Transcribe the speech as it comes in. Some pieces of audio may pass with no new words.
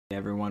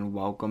Everyone,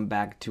 welcome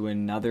back to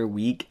another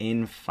week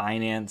in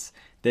finance.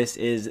 This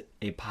is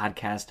a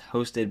podcast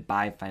hosted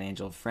by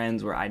financial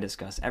friends where I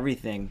discuss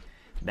everything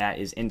that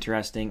is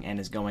interesting and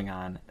is going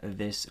on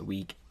this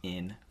week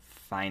in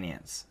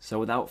finance. So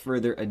without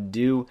further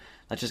ado,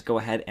 let's just go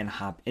ahead and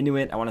hop into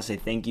it. I want to say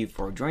thank you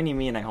for joining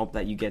me, and I hope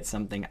that you get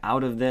something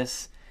out of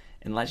this.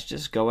 And let's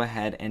just go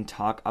ahead and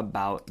talk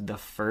about the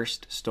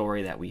first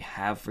story that we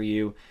have for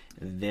you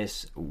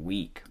this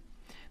week.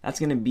 That's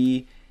going to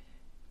be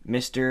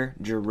Mr.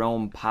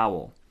 Jerome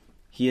Powell.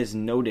 He has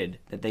noted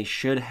that they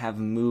should have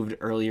moved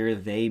earlier,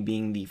 they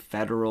being the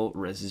Federal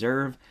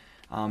Reserve,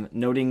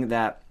 noting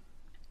that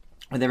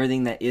with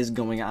everything that is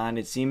going on,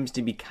 it seems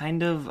to be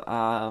kind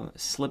of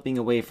slipping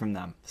away from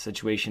them. The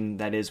situation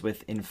that is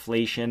with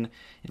inflation.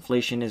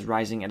 Inflation is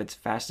rising at its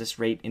fastest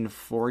rate in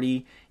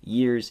 40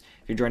 years.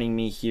 If you're joining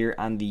me here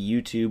on the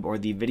YouTube or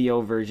the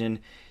video version,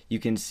 you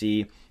can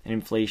see an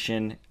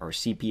inflation or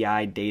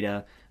CPI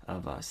data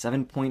of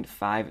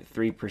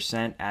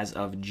 7.53% as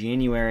of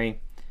January,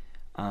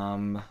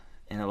 and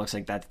it looks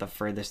like that's the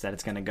furthest that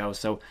it's going to go.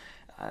 So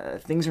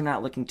things are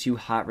not looking too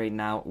hot right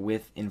now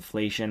with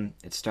inflation.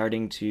 It's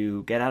starting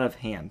to get out of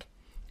hand,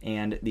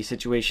 and the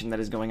situation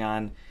that is going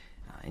on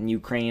in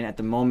Ukraine at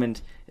the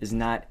moment is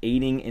not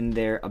aiding in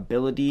their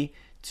ability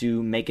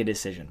to make a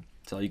decision.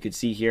 So you could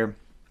see here,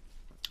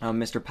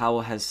 Mr.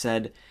 Powell has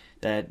said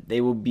that they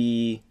will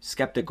be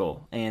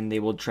skeptical and they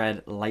will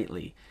tread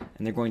lightly,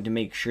 and they're going to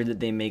make sure that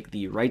they make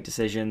the right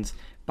decisions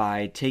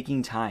by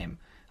taking time.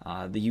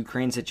 The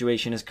Ukraine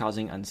situation is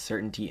causing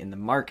uncertainty in the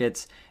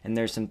markets, and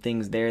there's some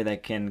things there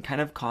that can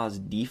kind of cause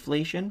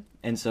deflation,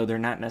 and so they're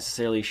not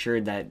necessarily sure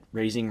that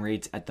raising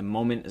rates at the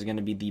moment is going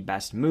to be the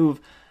best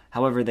move.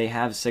 However, they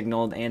have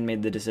signaled and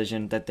made the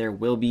decision that there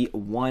will be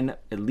one,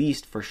 at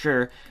least for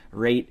sure,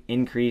 rate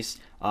increase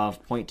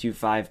of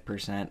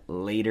 0.25%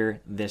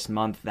 later this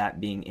month,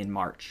 that being in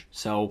March.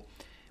 So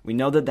we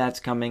know that that's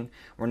coming.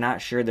 We're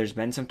not sure. There's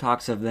been some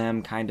talks of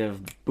them kind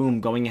of,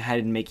 going ahead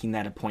and making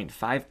that a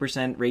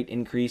 0.5% rate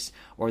increase,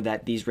 or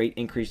that these rate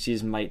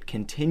increases might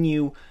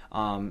continue,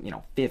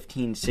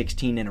 15,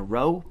 16 in a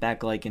row,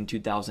 back like in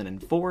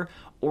 2004,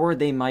 or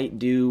they might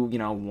do,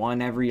 one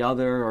every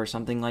other or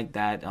something like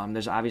that.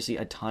 There's obviously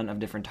a ton of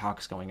different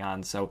talks going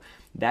on. So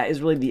that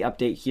is really the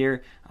update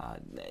here.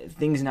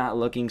 Things not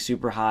looking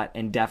super hot,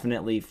 and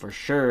definitely for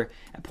sure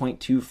a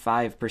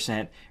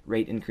 0.25%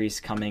 rate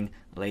increase coming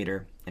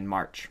later in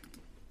March.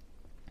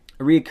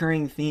 A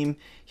recurring theme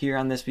here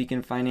on This Week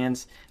in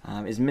Finance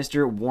is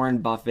Mr. Warren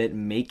Buffett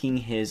making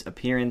his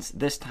appearance,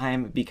 this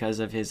time because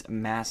of his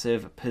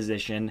massive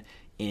position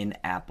in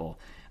Apple.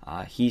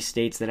 He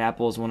states that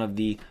Apple is one of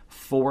the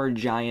four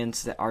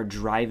giants that are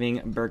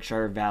driving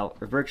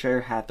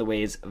Berkshire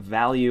Hathaway's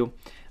value.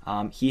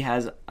 He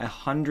has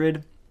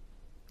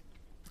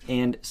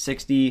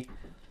 $160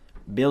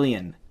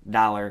 billion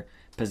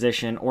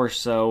position or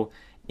so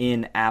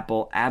in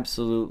Apple.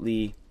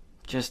 Absolutely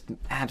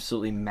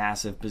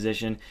massive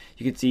position.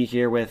 You can see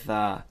here with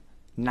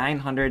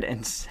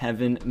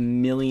 907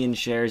 million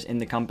shares in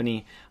the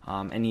company,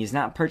 and he's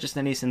not purchased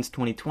any since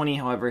 2020.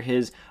 However,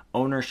 his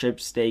ownership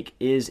stake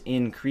is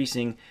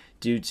increasing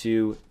due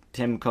to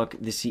Tim Cook,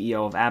 the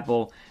CEO of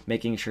Apple,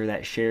 making sure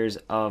that shares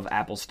of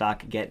Apple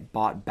stock get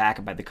bought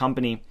back by the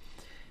company.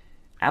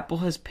 Apple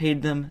has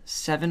paid them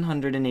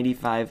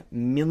 $785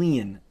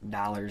 million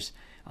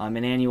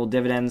in annual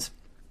dividends.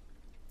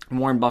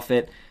 Warren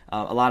Buffett,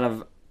 a lot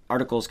of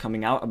articles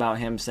coming out about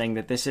him saying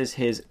that this is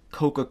his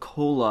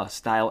Coca-Cola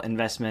style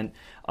investment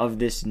of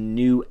this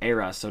new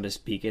era, so to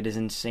speak. It is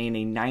insane.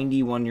 A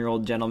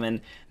 91-year-old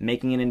gentleman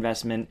making an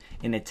investment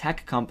in a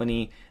tech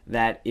company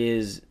that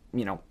is,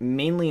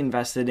 mainly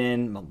invested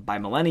in by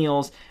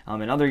millennials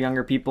and other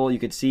younger people. You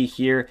could see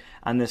here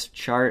on this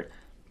chart,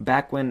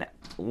 back when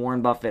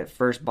Warren Buffett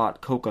first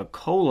bought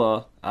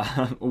Coca-Cola,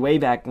 way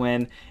back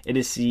when, it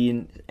has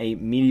seen a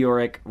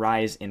meteoric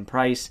rise in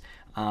price.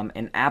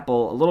 And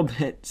Apple, a little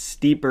bit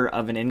steeper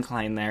of an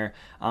incline there,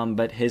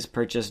 but his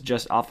purchase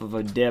just off of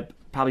a dip,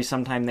 probably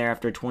sometime there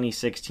after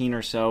 2016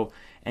 or so,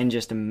 and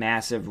just a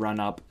massive run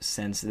up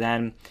since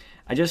then.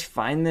 I just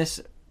find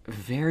this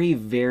very,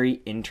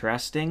 very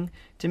interesting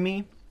to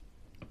me,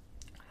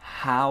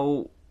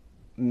 how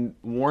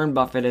Warren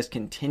Buffett has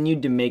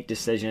continued to make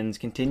decisions,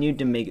 continued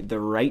to make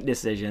the right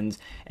decisions,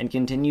 and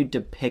continued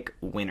to pick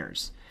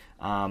winners.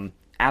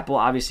 Apple,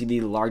 obviously the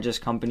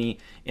largest company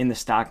in the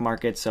stock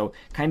market, so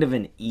kind of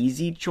an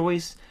easy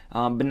choice,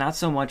 but not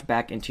so much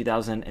back in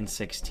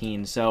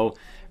 2016. So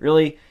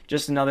really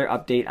just another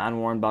update on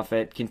Warren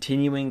Buffett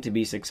continuing to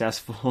be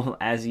successful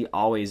as he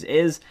always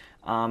is.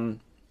 And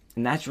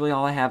that's really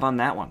all I have on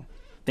that one.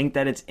 Think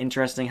that it's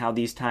interesting how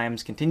these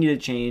times continue to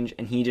change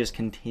and he just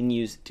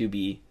continues to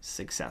be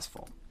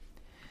successful.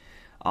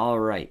 All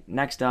right,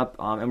 next up,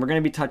 and we're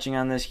going to be touching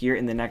on this here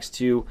in the next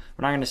two.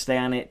 We're not going to stay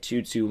on it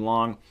too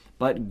long,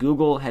 but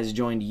Google has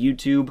joined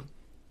YouTube,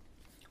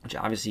 which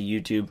obviously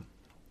YouTube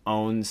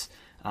owns,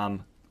 or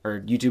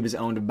YouTube is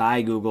owned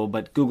by Google,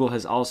 but Google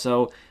has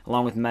also,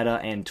 along with Meta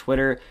and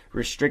Twitter,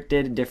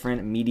 restricted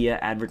different media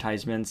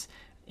advertisements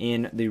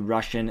in the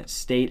Russian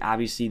state.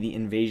 Obviously, the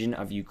invasion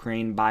of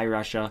Ukraine by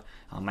Russia.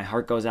 My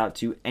heart goes out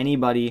to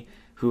anybody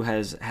who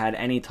has had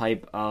any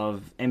type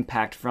of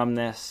impact from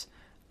this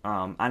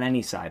on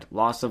any side.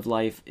 Loss of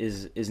life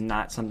is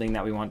not something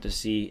that we want to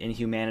see in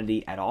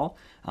humanity at all.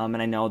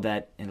 And I know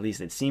that, at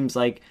least it seems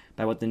like,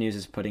 by what the news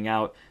is putting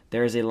out,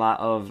 there is a lot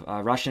of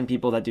Russian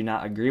people that do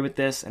not agree with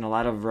this, and a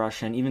lot of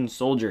Russian, even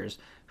soldiers,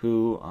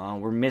 who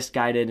were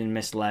misguided and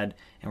misled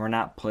and were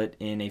not put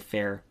in a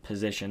fair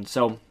position.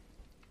 So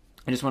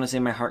I just want to say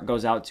my heart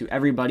goes out to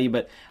everybody,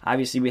 but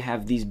obviously we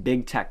have these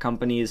big tech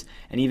companies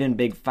and even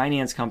big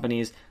finance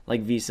companies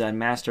like Visa and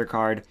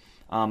MasterCard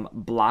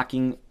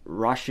blocking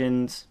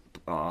Russians,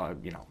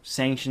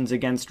 sanctions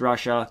against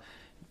Russia.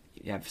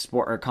 You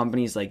have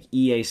companies like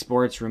EA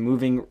Sports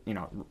removing,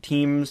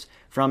 teams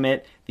from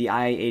it. The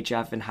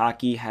IIHF in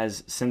hockey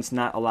has since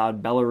not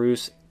allowed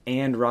Belarus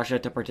and Russia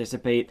to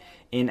participate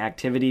in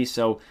activities.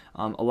 So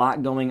a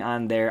lot going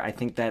on there. I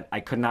think that I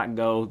could not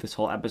go this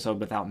whole episode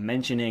without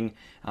mentioning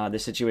the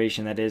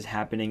situation that is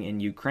happening in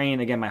Ukraine.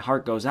 Again, my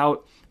heart goes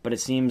out, but it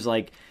seems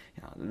like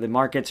the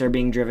markets are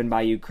being driven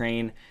by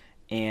Ukraine,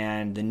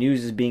 and the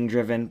news is being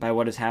driven by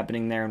what is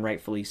happening there, and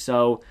rightfully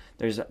so.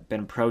 There's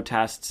been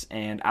protests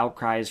and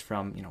outcries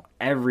from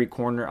every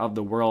corner of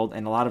the world,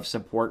 and a lot of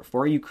support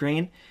for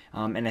Ukraine.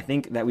 And I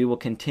think that we will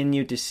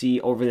continue to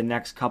see over the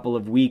next couple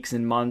of weeks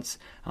and months,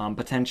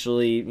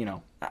 potentially,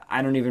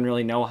 I don't even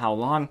really know how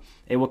long,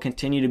 it will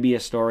continue to be a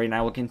story, and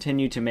I will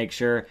continue to make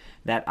sure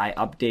that I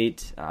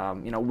update,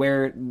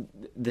 where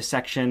the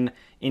section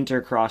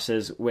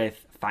intercrosses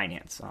with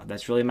finance.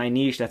 That's really my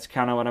niche. That's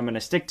kind of what I'm going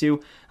to stick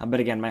to. But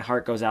again, my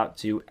heart goes out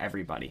to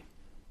everybody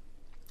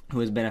who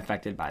has been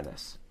affected by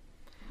this.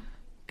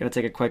 Going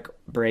to take a quick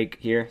break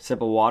here,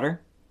 sip of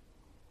water.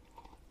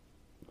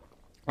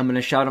 I'm going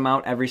to shout them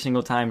out every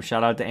single time.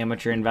 Shout out to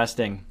Amateur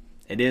Investing.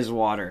 It is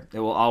water. It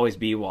will always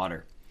be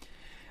water.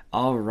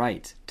 All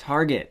right,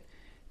 Target.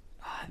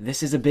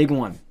 This is a big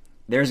one.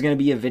 There's going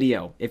to be a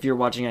video, if you're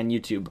watching on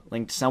YouTube,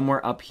 linked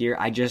somewhere up here.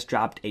 I just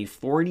dropped a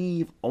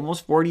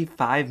almost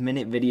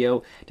 45-minute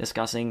video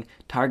discussing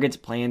Target's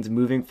plans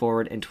moving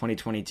forward in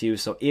 2022.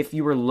 So if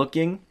you were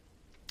looking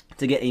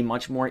to get a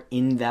much more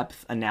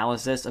in-depth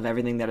analysis of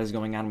everything that is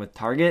going on with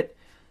Target,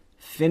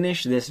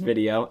 finish this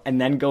video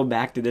and then go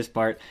back to this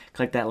part,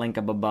 click that link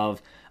up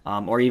above,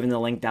 or even the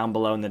link down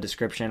below in the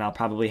description. I'll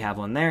probably have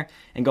one there,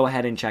 and go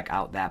ahead and check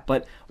out that.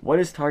 But what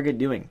is Target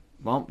doing?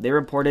 Well, they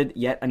reported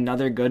yet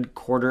another good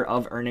quarter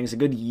of earnings, a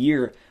good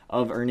year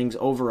of earnings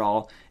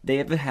overall. They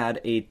have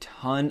had a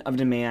ton of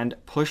demand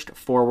pushed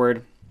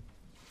forward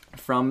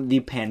from the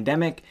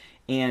pandemic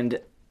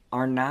and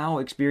are now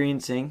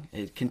experiencing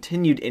a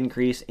continued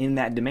increase in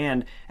that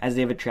demand as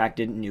they've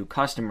attracted new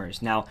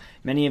customers. Now,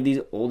 many of these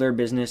older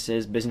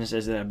businesses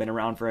that have been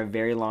around for a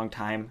very long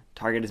time,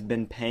 Target has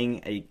been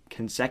paying a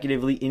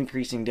consecutively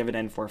increasing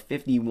dividend for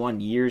 51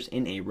 years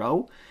in a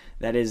row.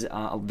 That is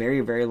a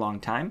very, very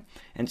long time.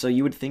 And so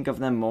you would think of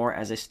them more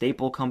as a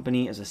staple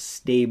company, as a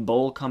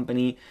stable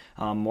company,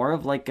 more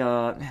of like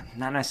not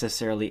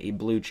necessarily a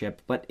blue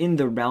chip, but in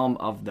the realm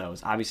of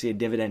those. Obviously a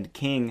dividend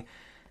king.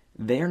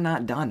 They're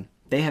not done.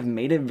 They have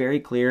made it very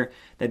clear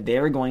that they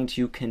are going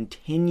to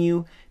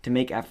continue to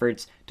make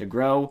efforts to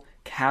grow,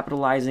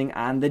 capitalizing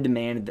on the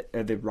demand,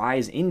 the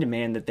rise in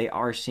demand that they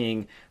are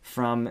seeing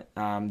from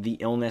the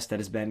illness that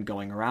has been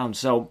going around.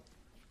 So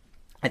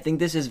I think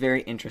this is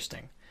very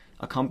interesting.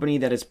 A company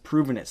that has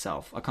proven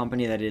itself, a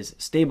company that is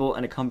stable,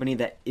 and a company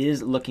that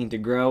is looking to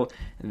grow.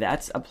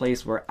 That's a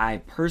place where I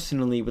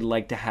personally would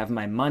like to have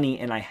my money,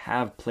 and I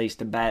have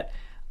placed a bet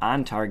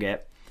on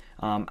Target.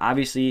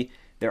 Obviously,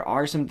 there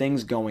are some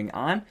things going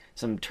on,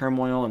 some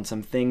turmoil and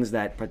some things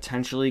that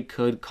potentially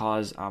could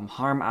cause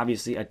harm.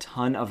 Obviously, a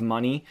ton of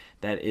money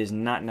that is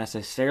not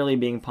necessarily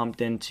being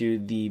pumped into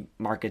the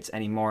markets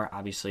anymore.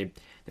 Obviously,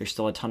 there's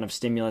still a ton of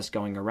stimulus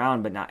going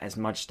around, but not as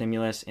much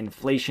stimulus.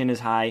 Inflation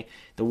is high.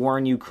 The war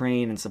in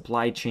Ukraine and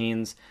supply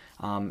chains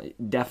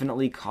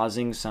definitely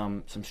causing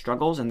some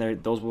struggles, and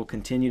those will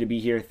continue to be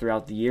here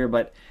throughout the year.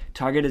 But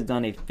Target has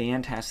done a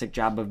fantastic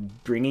job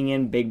of bringing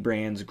in big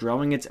brands,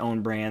 growing its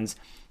own brands,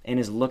 and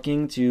is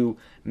looking to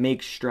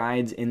make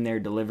strides in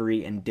their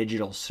delivery and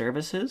digital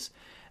services.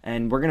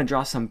 And we're going to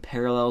draw some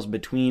parallels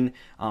between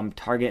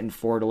Target and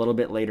Ford a little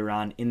bit later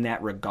on in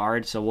that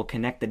regard. So we'll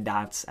connect the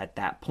dots at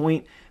that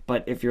point.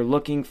 But if you're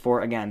looking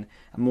for, again,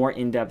 a more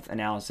in-depth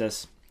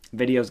analysis,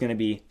 video is going to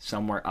be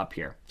somewhere up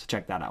here. So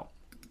check that out.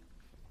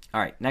 All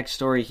right, next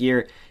story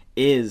here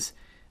is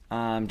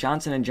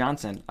Johnson &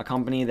 Johnson, a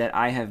company that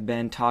I have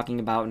been talking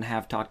about and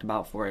have talked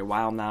about for a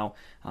while now.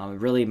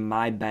 Really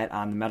my bet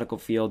on the medical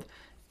field.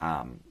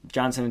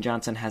 Johnson &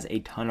 Johnson has a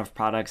ton of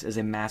products, is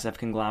a massive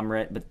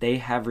conglomerate, but they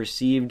have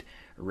received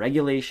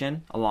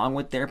regulation along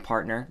with their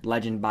partner,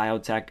 Legend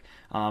Biotech,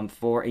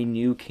 for a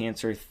new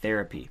cancer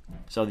therapy.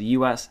 So the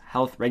U.S.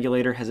 health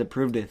regulator has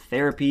approved a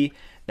therapy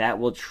that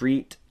will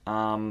treat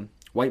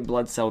white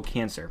blood cell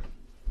cancer.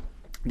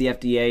 The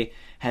FDA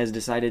has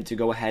decided to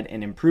go ahead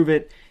and improve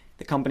it.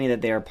 the company that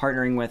they are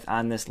partnering with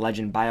on this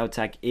Legend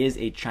Biotech is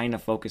a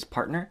China-focused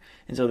partner.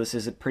 And so this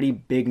is a pretty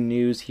big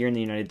news here in the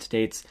United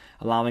States,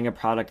 allowing a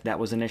product that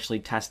was initially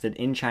tested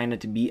in China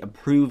to be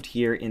approved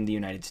here in the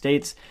United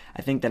States.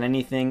 I think that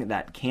anything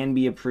that can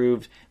be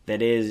approved,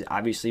 that is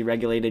obviously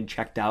regulated,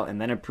 checked out, and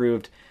then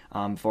approved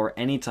for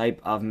any type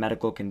of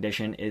medical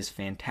condition is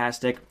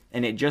fantastic.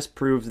 And it just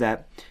proves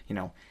that,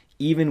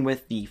 even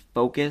with the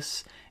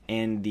focus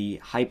and the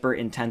hyper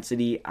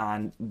intensity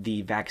on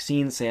the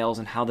vaccine sales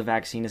and how the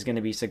vaccine is going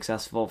to be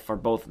successful for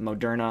both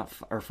Moderna,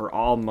 or for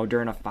all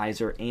Moderna,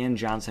 Pfizer, and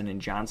Johnson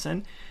 &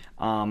 Johnson,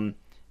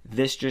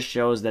 this just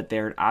shows that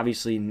they're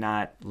obviously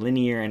not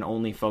linear and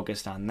only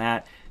focused on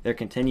that. They're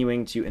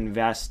continuing to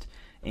invest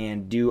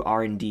and do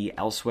R&D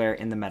elsewhere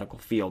in the medical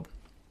field.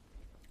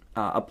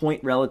 A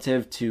point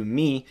relative to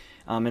me,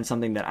 and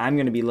something that I'm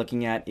going to be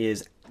looking at,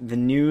 is the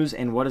news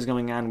and what is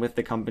going on with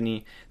the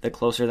company the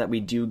closer that we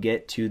do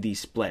get to the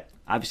split.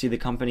 Obviously, the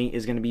company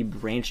is going to be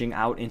branching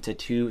out into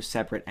two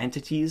separate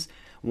entities,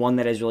 one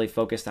that is really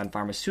focused on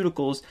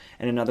pharmaceuticals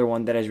and another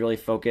one that is really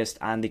focused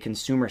on the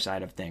consumer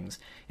side of things.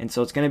 And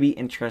so it's going to be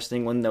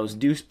interesting when those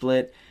do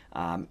split,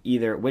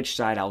 either which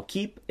side I'll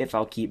keep, if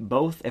I'll keep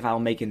both, if I'll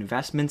make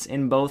investments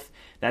in both.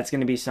 That's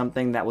going to be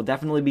something that will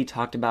definitely be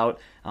talked about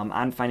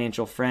on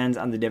Financial Friends,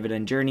 on the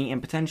Dividend Journey,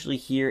 and potentially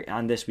here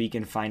on This Week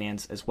in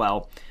Finance as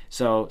well.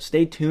 So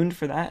stay tuned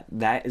for that.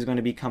 That is going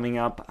to be coming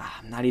up.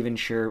 I'm not even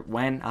sure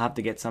when. I'll have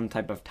to get some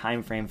type of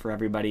time frame for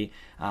everybody,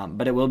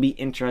 but it will be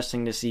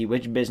interesting to see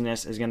which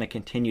business is going to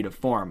continue to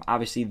form.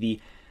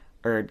 Obviously,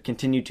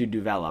 continue to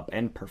develop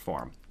and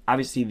perform.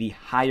 Obviously, the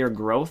higher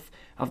growth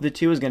of the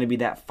two is going to be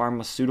that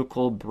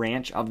pharmaceutical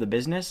branch of the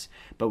business,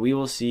 but we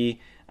will see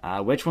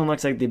which one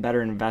looks like the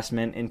better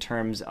investment in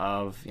terms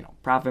of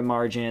profit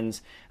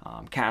margins,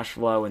 cash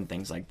flow, and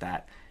things like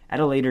that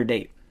at a later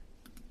date.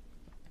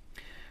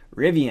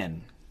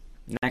 Rivian,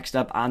 next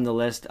up on the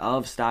list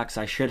of stocks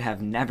I should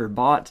have never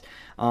bought.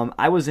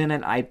 I was in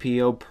an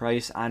IPO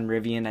price on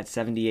Rivian at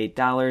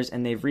 $78,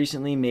 and they've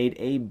recently made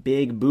a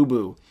big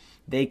boo-boo.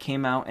 They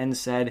came out and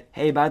said,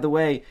 hey, by the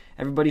way,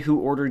 everybody who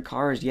ordered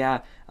cars,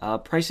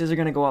 prices are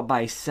going to go up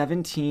by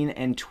 17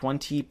 and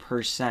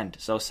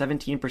 20%. So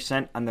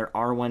 17% on their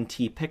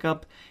R1T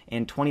pickup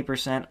and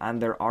 20% on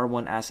their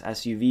R1S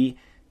SUV.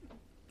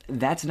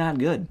 That's not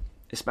good,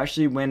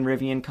 especially when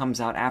Rivian comes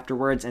out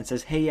afterwards and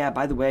says, hey,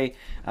 by the way,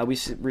 we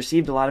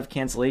received a lot of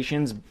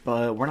cancellations,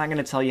 but we're not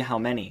going to tell you how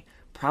many.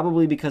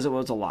 Probably because it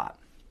was a lot.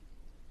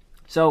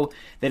 So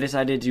they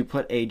decided to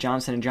put a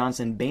Johnson &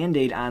 Johnson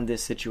Band-Aid on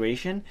this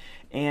situation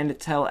and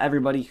tell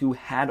everybody who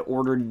had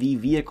ordered the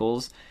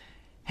vehicles,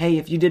 hey,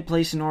 if you did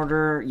place an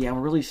order, we're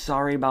really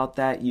sorry about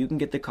that. You can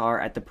get the car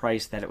at the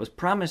price that it was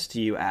promised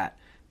to you at,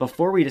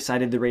 before we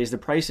decided to raise the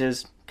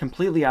prices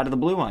completely out of the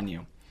blue on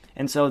you.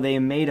 And so they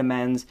made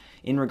amends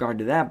in regard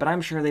to that, but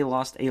I'm sure they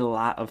lost a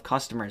lot of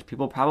customers.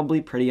 People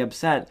probably pretty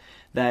upset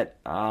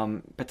that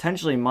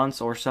potentially months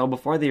or so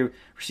before they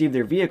received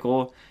their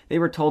vehicle, they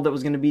were told it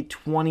was going to be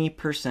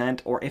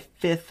 20% or a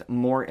fifth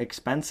more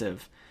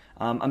expensive.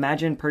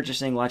 Imagine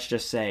purchasing, let's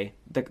just say,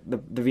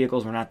 the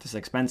vehicles were not this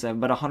expensive,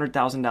 but a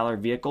 $100,000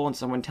 vehicle and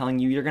someone telling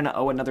you you're going to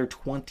owe another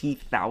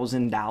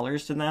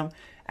 $20,000 to them.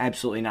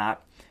 Absolutely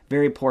not.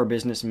 Very poor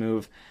business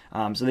move.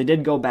 So they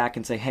did go back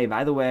and say, hey,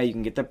 by the way, you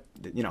can get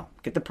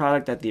the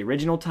product at the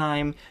original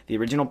time, the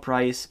original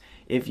price,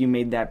 if you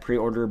made that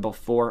pre-order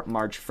before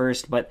March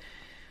 1st. But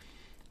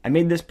I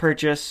made this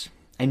purchase.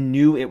 I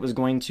knew it was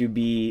going to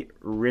be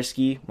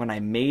risky when I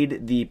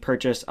made the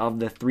purchase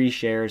of the 3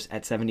 shares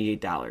at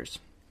 $78.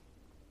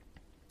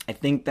 I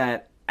think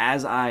that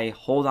as I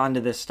hold on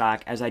to this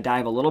stock, as I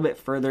dive a little bit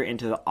further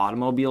into the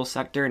automobile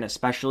sector, and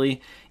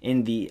especially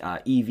in the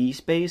EV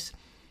space,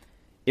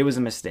 it was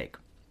a mistake.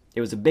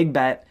 It was a big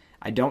bet.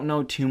 I don't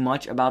know too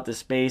much about the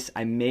space.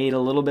 I made a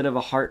little bit of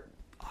a heart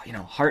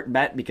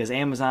bet because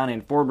Amazon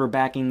and Ford were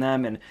backing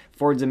them, and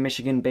Ford's a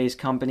Michigan-based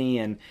company,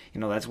 and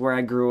that's where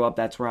I grew up.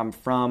 That's where I'm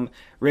from.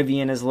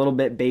 Rivian is a little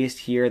bit based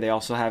here. They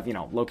also have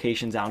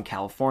locations out in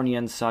California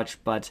and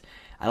such. But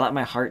I let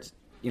my heart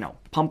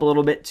pump a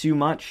little bit too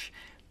much,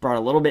 brought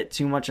a little bit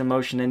too much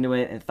emotion into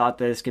it, and thought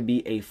that this could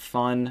be a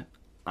fun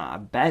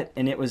bet,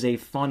 and it was a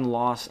fun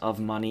loss of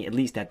money, at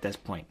least at this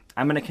point.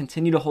 I'm going to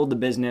continue to hold the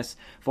business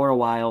for a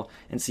while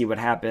and see what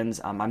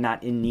happens. I'm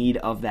not in need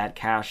of that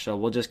cash, so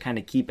we'll just kind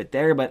of keep it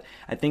there. But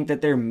I think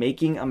that they're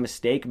making a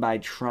mistake by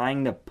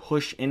trying to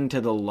push into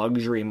the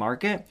luxury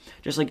market,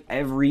 just like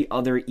every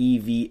other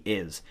EV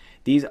is.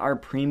 These are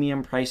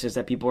premium prices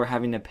that people are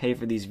having to pay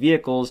for these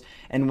vehicles,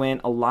 and when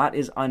a lot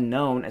is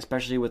unknown,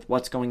 especially with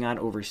what's going on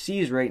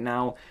overseas right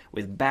now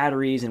with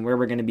batteries and where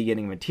we're going to be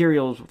getting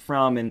materials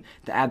from, and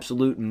the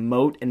absolute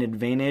moat and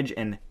advantage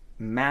and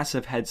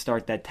massive head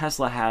start that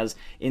Tesla has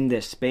in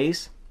this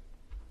space,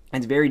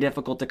 It's very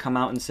difficult to come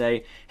out and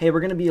say, hey, we're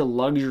going to be a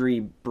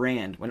luxury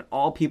brand when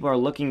all people are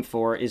looking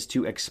for is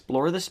to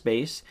explore the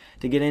space,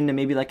 to get into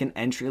maybe like an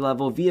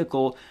entry-level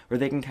vehicle where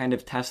they can kind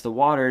of test the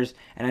waters.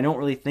 And I don't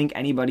really think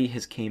anybody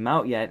has came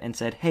out yet and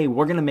said, hey,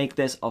 we're going to make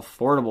this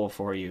affordable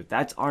for you.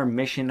 That's our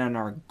mission and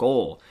our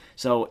goal.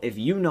 So if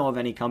you know of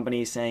any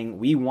company saying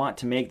we want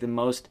to make the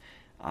most,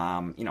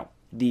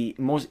 the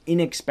most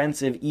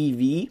inexpensive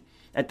EV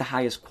at the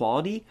highest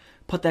quality,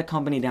 put that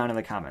company down in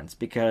the comments,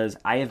 because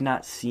I have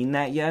not seen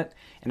that yet,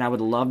 and I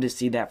would love to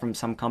see that from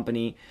some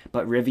company,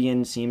 but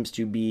Rivian seems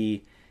to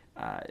be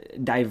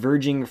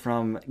diverging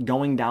from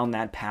going down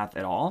that path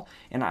at all.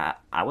 And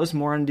I was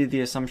more under the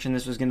assumption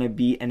this was going to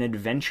be an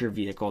adventure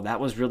vehicle. That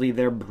was really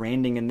their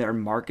branding and their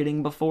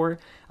marketing before.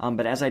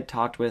 But as I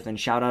talked with, and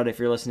shout out if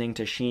you're listening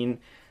to Sheen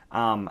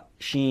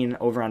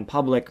over on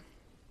Public,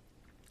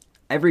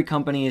 every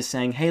company is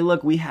saying, hey,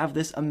 look, we have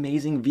this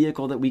amazing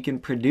vehicle that we can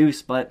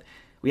produce, but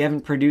we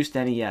haven't produced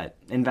any yet.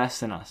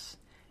 Invest in us.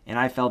 And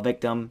I fell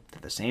victim to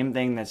the same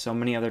thing that so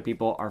many other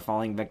people are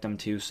falling victim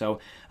to. So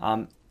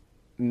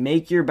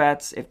make your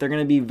bets. If they're going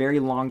to be very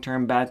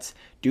long-term bets,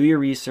 do your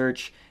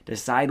research.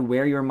 Decide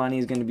where your money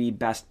is going to be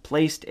best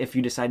placed if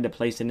you decide to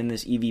place it in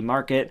this EV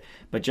market.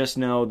 But just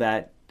know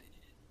that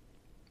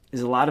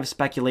there's a lot of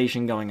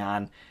speculation going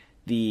on.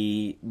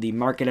 The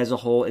market as a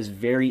whole is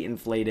very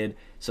inflated.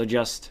 So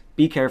just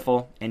be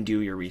careful and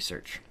do your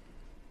research.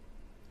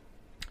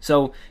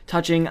 So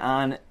touching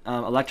on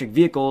electric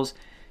vehicles,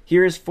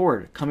 here is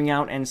Ford coming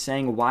out and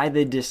saying why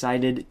they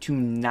decided to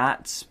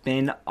not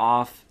spin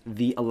off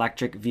the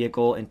electric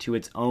vehicle into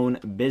its own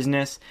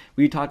business.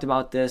 We talked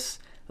about this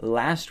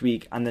last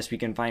week on This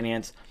Week in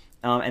Finance,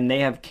 and they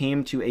have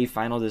came to a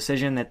final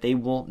decision that they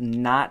will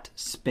not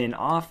spin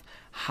off.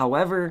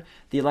 However,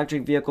 the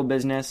electric vehicle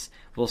business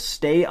will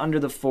stay under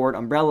the Ford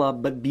umbrella,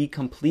 but be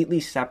completely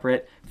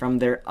separate from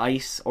their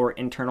ICE or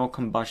internal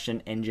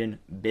combustion engine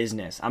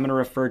business. I'm going to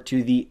refer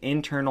to the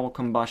internal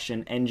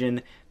combustion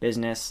engine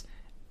business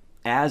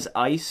as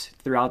ICE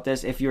throughout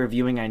this. If you're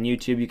viewing on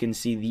YouTube, you can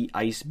see the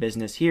ICE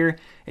business here.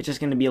 It's just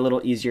going to be a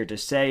little easier to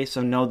say,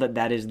 so know that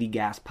that is the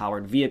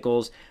gas-powered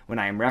vehicles when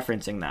I am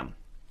referencing them.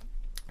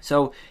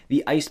 So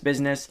the ICE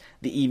business,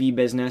 the EV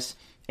business,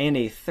 and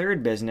a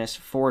third business,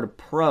 Ford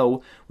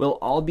Pro, will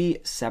all be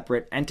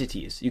separate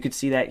entities. You could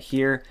see that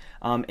here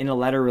in a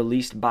letter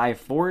released by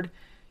Ford.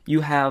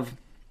 You have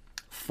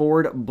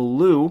Ford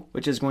Blue,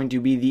 which is going to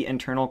be the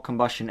internal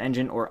combustion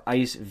engine or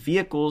ICE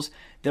vehicles.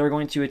 They're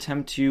going to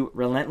attempt to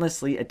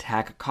relentlessly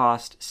attack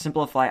cost,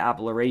 simplify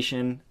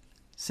operations,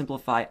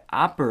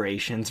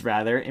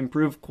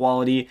 improve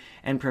quality,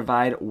 and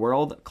provide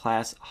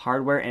world-class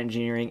hardware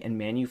engineering and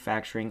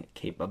manufacturing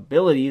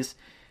capabilities.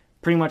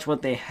 Pretty much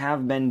what they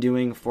have been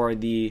doing for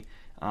the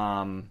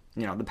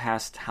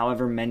past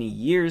however many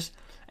years.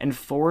 And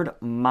Ford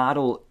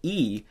Model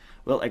E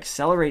will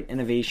accelerate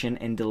innovation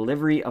and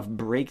delivery of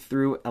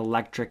breakthrough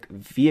electric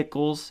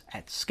vehicles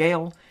at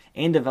scale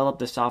and develop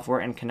the software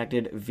and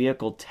connected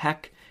vehicle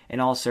tech and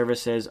all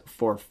services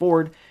for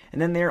Ford. And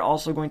then they're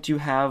also going to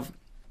have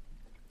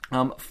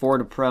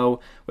Ford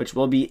Pro, which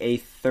will be a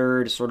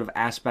third sort of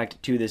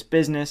aspect to this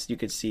business. You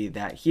could see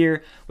that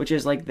here, which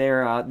is like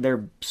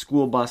their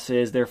school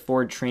buses, their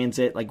Ford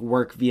Transit, like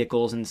work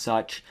vehicles and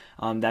such.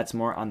 That's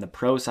more on the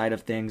Pro side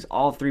of things.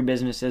 All three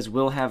businesses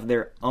will have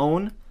their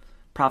own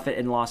profit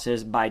and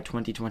losses by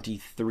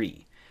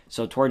 2023.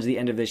 So towards the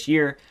end of this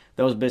year,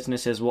 those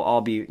businesses will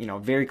all be,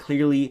 very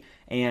clearly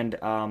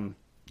and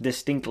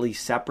distinctly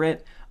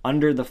separate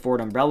under the Ford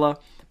umbrella.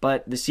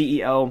 But the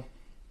CEO,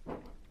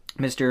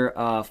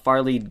 Mr.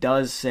 Farley,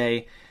 does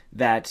say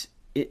that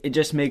it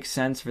just makes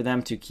sense for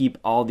them to keep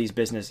all these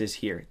businesses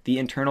here. The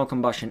internal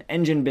combustion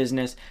engine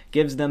business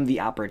gives them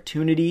the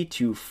opportunity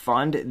to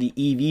fund the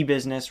EV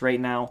business right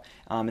now.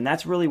 And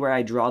that's really where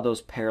I draw those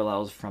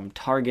parallels from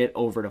Target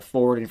over to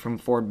Ford and from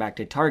Ford back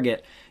to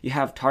Target. You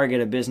have Target,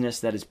 a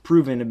business that is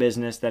proven, a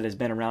business that has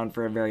been around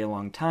for a very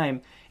long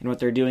time. And what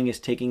they're doing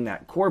is taking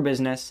that core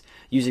business,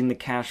 using the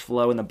cash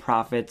flow and the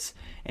profits,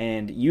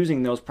 and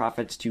using those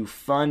profits to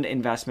fund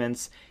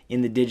investments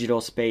in the digital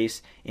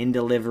space, in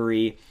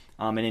delivery,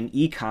 and in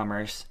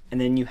e-commerce.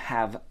 And then you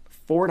have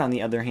Ford, on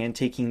the other hand,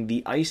 taking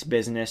the ICE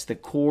business, the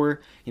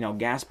core,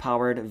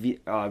 gas-powered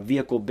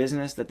vehicle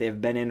business that they've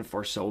been in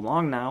for so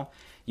long now,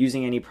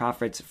 using any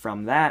profits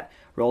from that,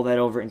 roll that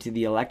over into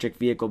the electric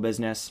vehicle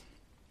business,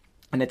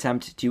 and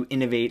attempt to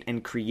innovate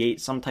and create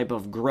some type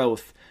of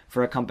growth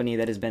for a company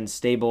that has been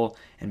stable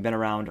and been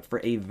around for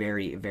a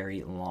very,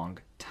 very long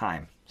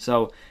time.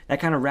 So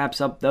that kind of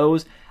wraps up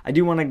those. I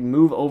do want to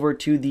move over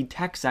to the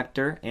tech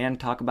sector and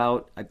talk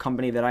about a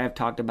company that I have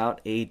talked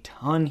about a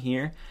ton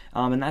here,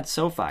 and that's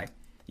SoFi.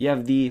 You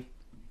have the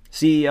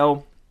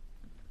CEO,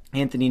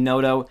 Anthony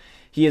Noto.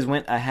 He has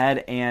went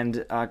ahead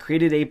and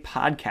created a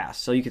podcast.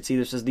 So you can see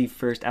this is the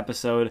first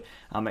episode.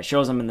 It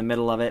shows I'm in the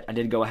middle of it. I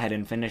did go ahead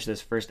and finish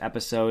this first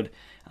episode.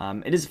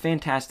 It is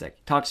fantastic.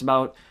 It talks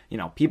about,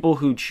 people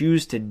who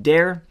choose to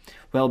dare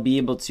will be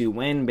able to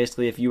win.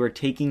 Basically, if you are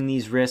taking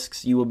these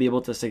risks, you will be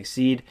able to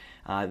succeed.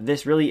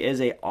 This really is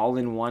a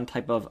all-in-one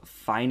type of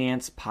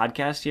finance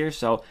podcast here,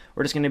 so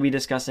we're just going to be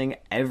discussing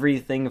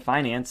everything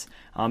finance,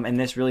 and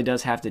this really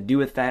does have to do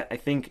with that. I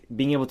think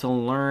being able to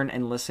learn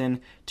and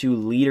listen to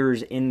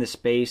leaders in the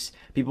space,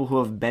 people who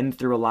have been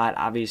through a lot.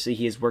 Obviously,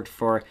 he has worked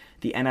for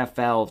the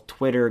NFL,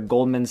 Twitter,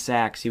 Goldman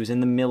Sachs. He was in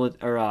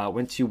the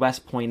went to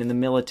West Point in the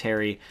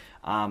military,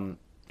 and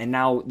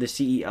now the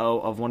CEO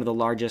of one of the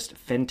largest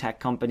fintech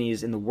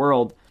companies in the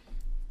world.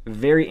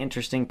 Very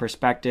interesting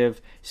perspective.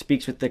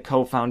 Speaks with the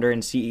co-founder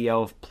and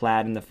CEO of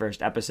Plaid in the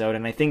first episode.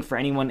 And I think for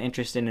anyone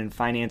interested in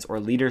finance or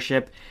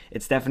leadership,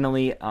 it's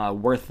definitely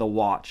worth the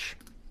watch.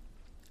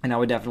 And I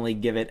would definitely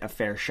give it a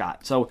fair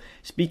shot. So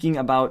speaking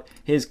about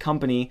his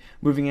company,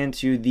 moving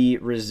into the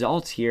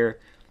results here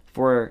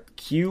for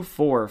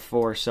Q4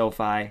 for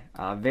SoFi,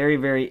 very,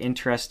 very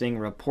interesting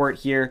report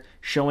here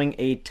showing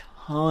a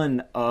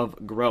ton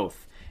of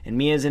growth. And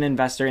me as an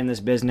investor in this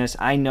business,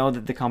 I know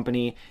that the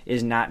company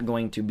is not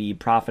going to be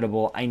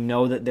profitable. I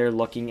know that they're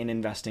looking and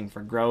investing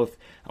for growth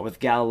with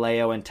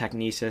Galileo and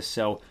Technisys.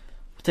 So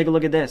we'll take a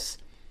look at this.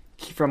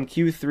 From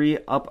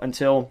Q3 up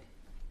until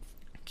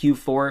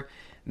Q4,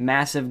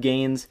 massive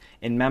gains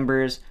in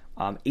members,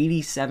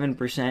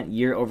 87%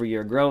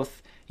 year-over-year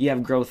growth. You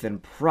have growth in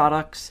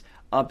products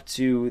up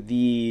to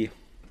the,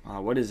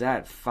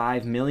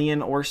 5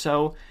 million or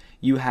so.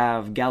 You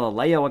have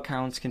Galileo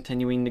accounts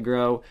continuing to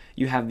grow.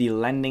 You have the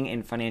lending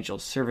and financial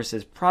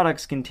services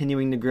products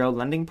continuing to grow.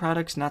 Lending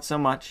products, not so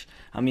much.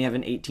 You have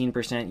an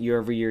 18%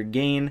 year-over-year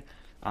gain.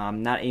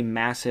 Not a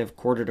massive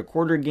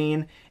quarter-to-quarter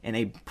gain, and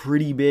a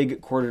pretty big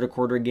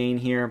quarter-to-quarter gain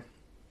here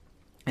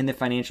in the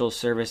financial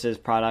services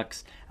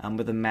products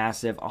with a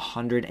massive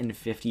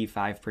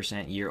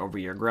 155%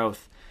 year-over-year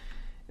growth.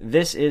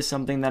 This is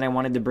something that I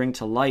wanted to bring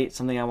to light,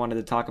 something I wanted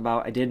to talk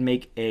about. I did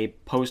make a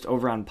post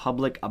over on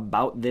Public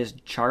about this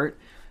chart.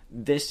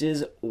 This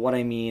is what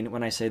I mean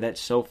when I say that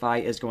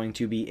SoFi is going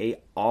to be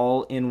a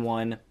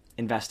all-in-one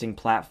investing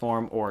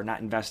platform, or not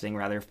investing,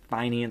 rather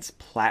finance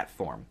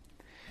platform.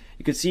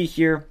 You can see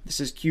here, this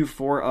is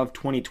Q4 of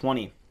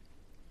 2020.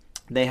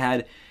 They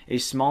had a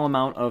small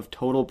amount of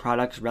total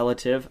products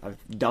relative,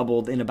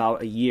 doubled in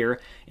about a year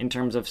in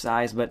terms of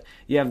size, but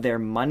you have their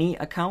money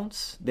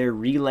accounts, their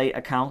relay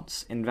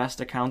accounts,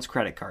 invest accounts,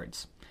 credit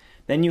cards.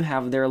 Then you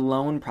have their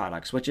loan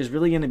products, which is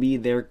really going to be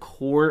their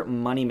core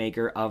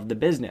moneymaker of the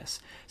business.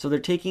 So they're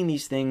taking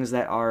these things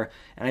that are,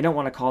 and I don't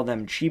want to call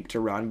them cheap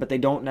to run, but they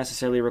don't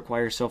necessarily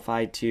require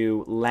SoFi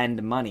to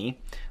lend money.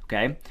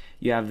 Okay,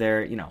 you have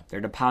their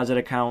deposit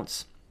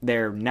accounts,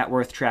 their net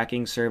worth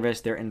tracking service,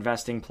 their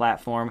investing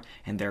platform,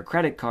 and their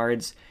credit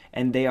cards,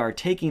 and they are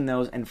taking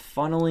those and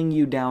funneling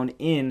you down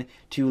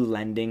into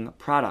lending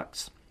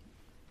products.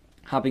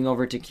 Hopping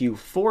over to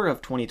Q4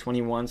 of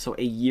 2021, so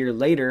a year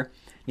later,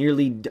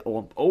 nearly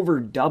over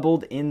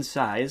doubled in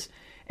size,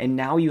 and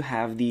now you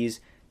have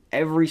these,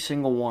 every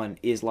single one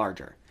is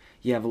larger.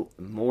 You have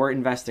more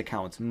invest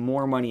accounts,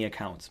 more money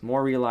accounts,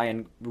 more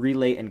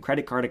relay and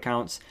credit card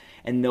accounts,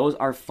 and those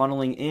are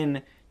funneling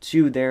in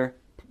to the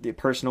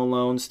personal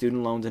loans,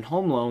 student loans, and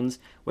home loans,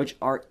 which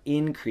are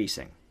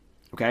increasing.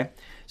 Okay,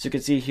 so you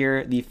can see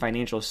here the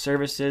financial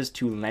services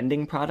to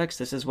lending products.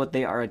 This is what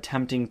they are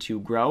attempting to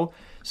grow.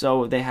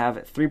 So they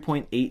have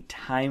 3.8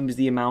 times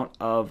the amount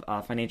of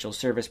financial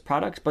service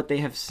products, but they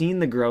have seen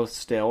the growth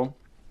still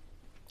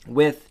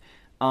with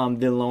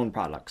the loan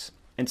products.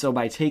 And so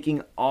by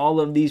taking all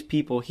of these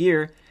people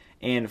here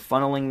and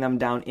funneling them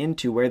down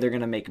into where they're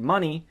going to make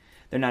money,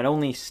 they're not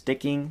only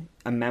sticking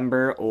a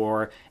member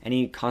or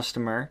any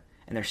customer,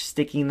 and they're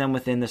sticking them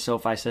within the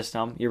SoFi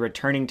system. You're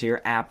returning to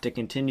your app to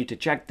continue to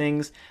check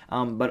things,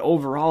 but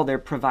overall, they're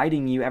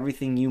providing you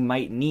everything you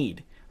might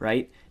need,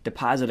 right?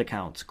 Deposit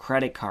accounts,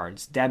 credit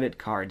cards, debit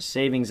cards,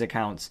 savings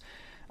accounts,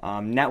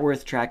 net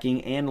worth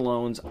tracking, and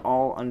loans,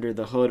 all under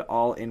the hood,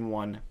 all in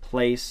one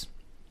place.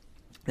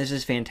 This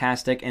is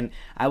fantastic, and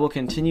I will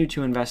continue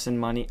to invest in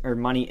money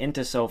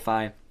into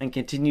SoFi and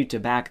continue to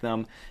back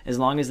them as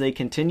long as they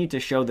continue to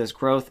show this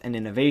growth and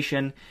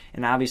innovation.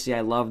 And obviously,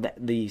 I love that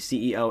the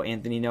CEO,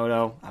 Anthony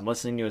Noto. I'm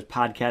listening to his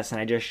podcast, and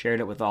I just shared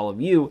it with all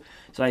of you.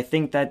 So I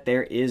think that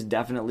there is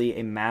definitely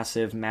a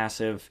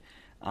massive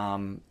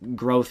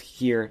growth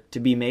here to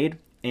be made,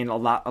 and a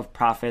lot of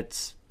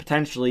profits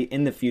potentially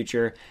in the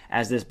future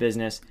as this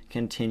business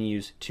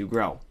continues to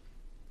grow.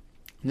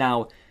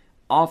 Now,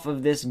 off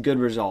of this good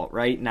result,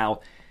 right?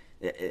 Now,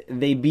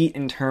 they beat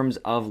in terms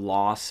of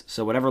loss.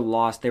 So whatever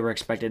loss they were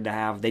expected to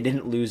have, they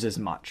didn't lose as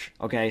much.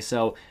 Okay,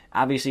 so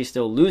obviously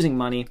still losing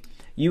money.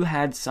 You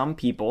had some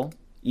people,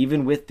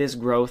 even with this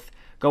growth,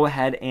 go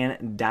ahead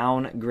and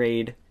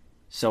downgrade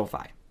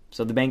SoFi.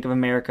 So the Bank of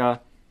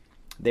America,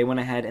 they went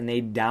ahead and they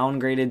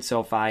downgraded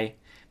SoFi,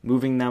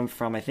 moving them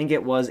from, I think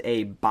it was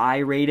a buy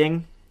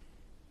rating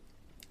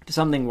to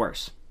something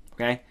worse.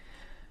 Okay,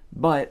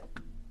 but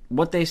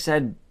what they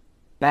said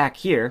back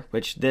here,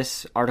 which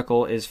this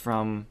article is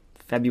from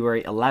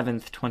February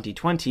 11th,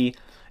 2020, you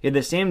had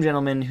the same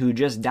gentleman who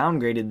just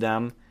downgraded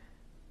them,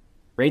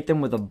 rate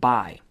them with a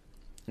buy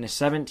and a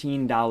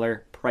 $17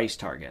 price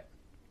target.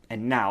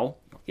 And now,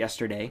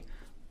 yesterday,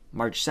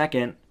 March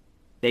 2nd,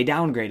 they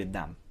downgraded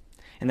them.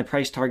 And the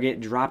price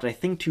target dropped, I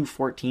think, to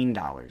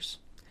 $14.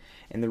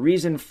 And the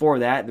reason for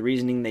that, the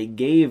reasoning they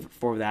gave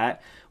for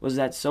that, was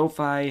that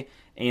SoFi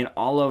and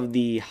all of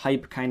the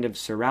hype kind of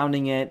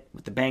surrounding it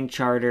with the bank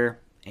charter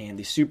and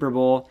the Super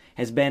Bowl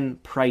has been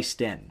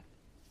priced in.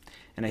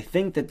 And I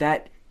think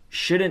that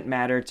shouldn't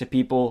matter to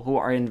people who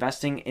are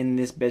investing in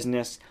this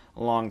business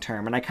long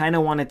term. And I kind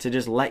of wanted to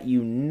just let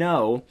you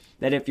know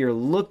that if you're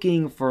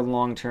looking for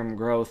long-term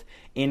growth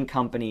in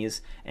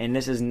companies, and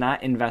this is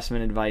not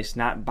investment advice,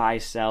 not buy,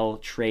 sell,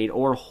 trade,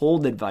 or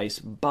hold advice,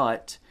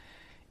 but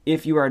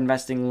if you are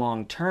investing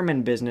long-term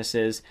in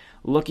businesses,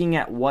 looking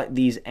at what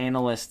these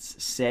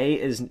analysts say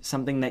is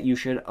something that you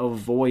should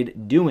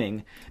avoid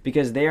doing,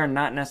 because they are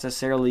not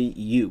necessarily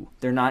you.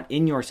 They're not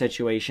in your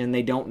situation.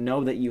 They don't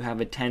know that you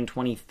have a 10,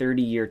 20,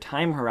 30-year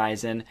time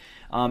horizon,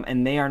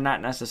 and they are not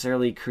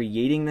necessarily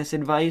creating this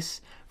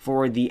advice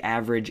for the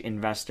average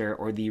investor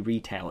or the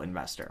retail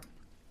investor.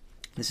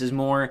 This is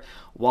more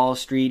Wall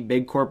Street,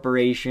 big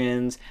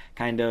corporations,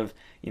 kind of,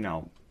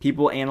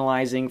 people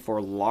analyzing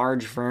for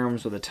large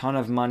firms with a ton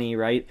of money,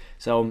 right?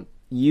 So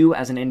you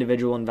as an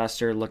individual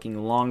investor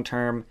looking long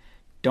term,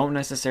 don't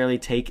necessarily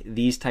take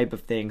these type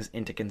of things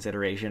into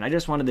consideration. I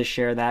just wanted to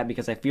share that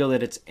because I feel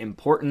that it's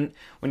important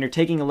when you're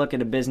taking a look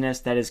at a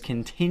business that is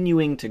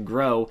continuing to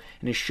grow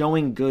and is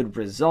showing good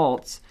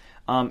results.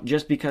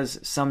 Just because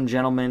some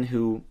gentleman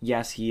who,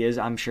 yes, he is,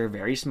 I'm sure,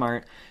 very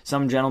smart,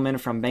 some gentleman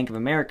from Bank of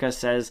America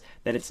says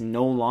that it's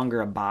no longer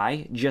a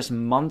buy, just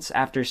months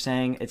after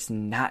saying it's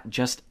not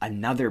just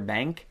another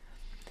bank,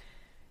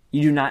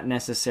 you do not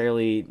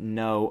necessarily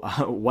know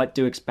what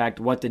to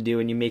expect, what to do,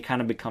 and you may kind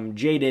of become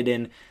jaded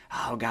and,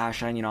 oh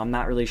gosh, I'm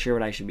not really sure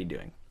what I should be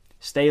doing.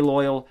 Stay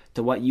loyal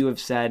to what you have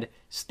said,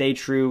 stay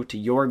true to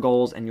your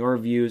goals and your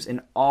views,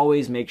 and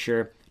always make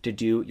sure to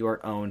do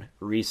your own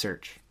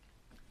research.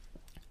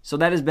 So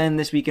that has been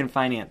This Week in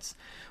Finance.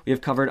 We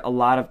have covered a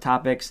lot of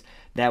topics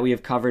that we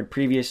have covered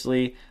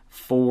previously.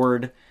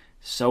 Ford,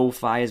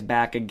 SoFi is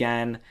back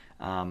again.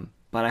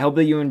 But I hope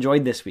that you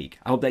enjoyed this week.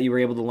 I hope that you were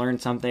able to learn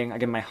something.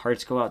 Again, my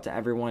hearts go out to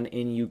everyone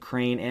in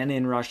Ukraine and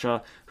in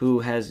Russia who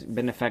has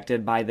been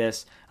affected by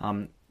this.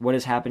 What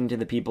is happening to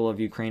the people of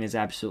Ukraine is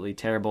absolutely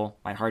terrible.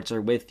 My hearts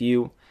are with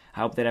you.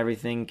 I hope that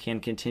everything can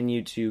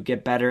continue to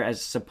get better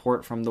as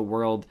support from the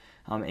world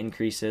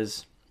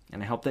increases.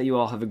 And I hope that you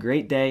all have a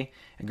great day,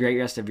 a great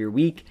rest of your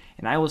week,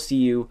 and I will see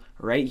you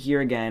right here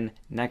again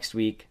next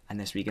week on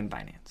This Week in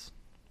Finance.